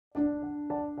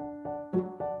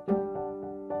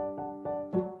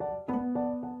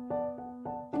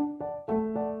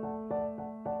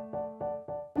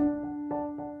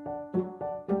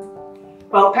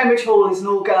Well, Pembridge Hall is an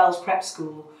all-girls prep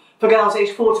school for girls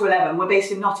aged 4 to 11. We're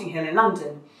based in Notting Hill in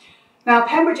London. Now,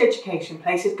 Pembridge education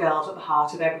places girls at the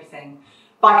heart of everything.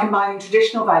 By combining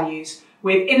traditional values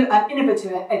with an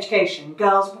innovative education,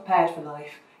 girls are prepared for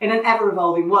life in an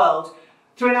ever-evolving world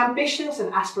through an ambitious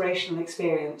and aspirational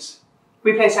experience.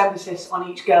 We place emphasis on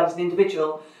each girl as an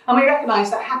individual, and we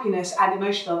recognise that happiness and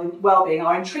emotional well-being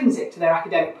are intrinsic to their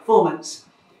academic performance.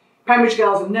 Pembridge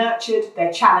girls are nurtured,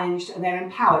 they're challenged, and they're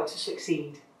empowered to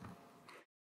succeed.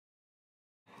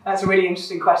 That's a really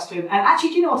interesting question. And actually,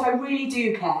 do you know what? I really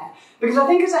do care. Because I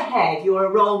think as a head, you're a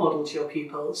role model to your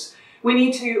pupils. We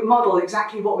need to model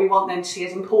exactly what we want them to see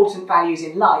as important values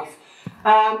in life.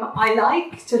 I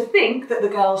like to think that the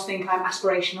girls think I'm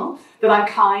aspirational, that I'm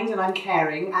kind and I'm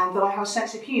caring, and that I have a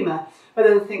sense of humour.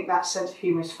 Whether they think that sense of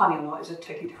humour is funny or not is a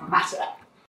totally different matter.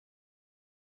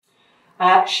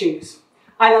 Shoes.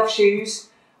 I love shoes.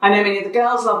 I know many of the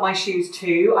girls love my shoes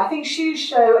too. I think shoes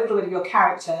show a little bit of your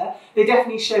character. They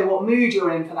definitely show what mood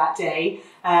you're in for that day.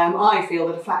 I feel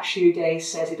that a flat shoe day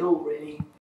says it all, really.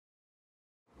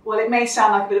 Well, it may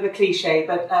sound like a bit of a cliche,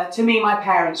 but to me, my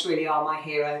parents really are my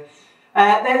hero.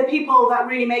 They're the people that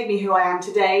really made me who I am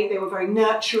today. They were very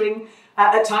nurturing.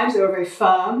 At times, they were very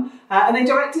firm. And they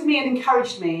directed me and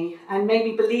encouraged me and made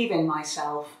me believe in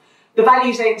myself. The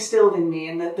values they instilled in me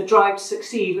and the drive to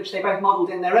succeed, which they both modelled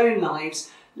in their own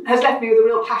lives, has left me with a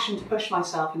real passion to push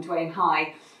myself and to aim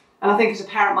high. And I think as a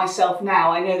parent myself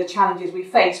now, I know the challenges we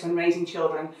face when raising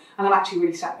children, and I'm actually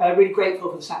really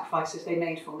grateful for the sacrifices they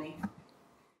made for me.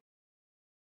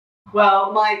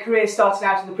 Well, my career started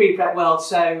out in the pre-prep world,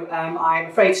 so I'm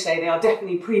afraid to say they are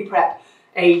definitely pre-prep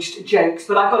aged jokes,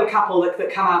 but I've got a couple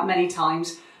that come out many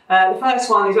times. The first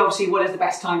one is obviously what is the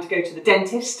best time to go to the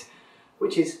dentist,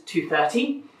 which is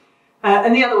 2:30.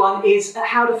 And the other one is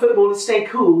how do footballers stay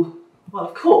cool? Well,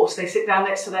 of course, they sit down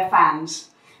next to their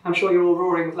fans. I'm sure you're all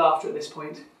roaring with laughter at this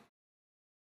point.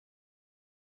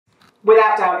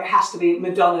 Without doubt, it has to be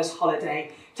Madonna's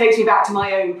Holiday. It takes me back to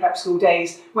my own prep school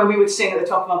days when we would sing at the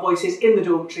top of our voices in the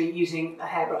dormitory using a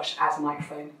hairbrush as a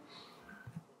microphone.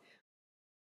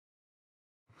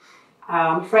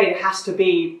 I'm afraid it has to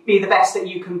be the best that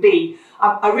you can be.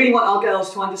 I really want our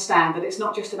girls to understand that it's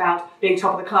not just about being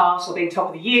top of the class or being top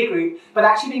of the year group, but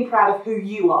actually being proud of who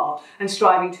you are and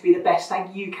striving to be the best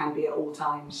that you can be at all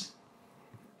times.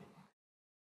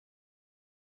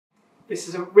 This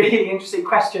is a really interesting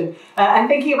question. And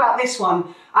thinking about this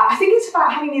one, I think it's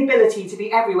about having the ability to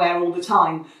be everywhere all the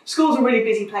time. Schools are really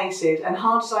busy places, and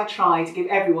hard as I try to give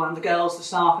everyone, the girls, the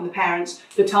staff and the parents,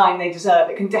 the time they deserve,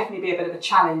 it can definitely be a bit of a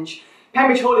challenge.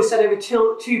 Pembridge Hall is set over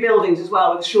 2 buildings as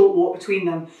well, with a short walk between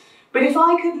them. But if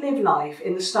I could live life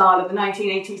in the style of the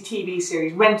 1980s TV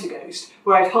series Rent-A-Ghost,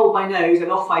 where I'd hold my nose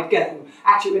and off I'd go,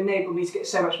 actually it would enable me to get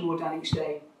so much more done each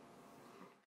day.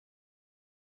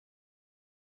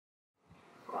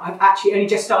 I've actually only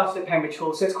just started at Pembridge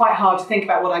Hall, so it's quite hard to think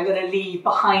about what I'm going to leave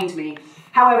behind me.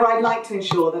 However, I'd like to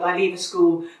ensure that I leave a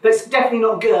school that's definitely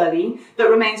not girly, that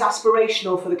remains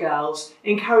aspirational for the girls,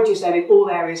 encourages them in all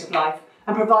areas of life,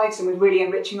 and provides them with really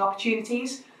enriching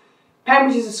opportunities.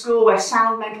 Pembridge is a school where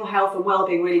sound mental health and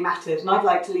well-being really matters, and I'd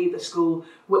like to leave the school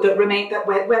where that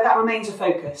remains a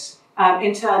focus,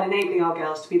 in turn enabling our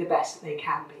girls to be the best that they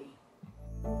can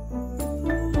be.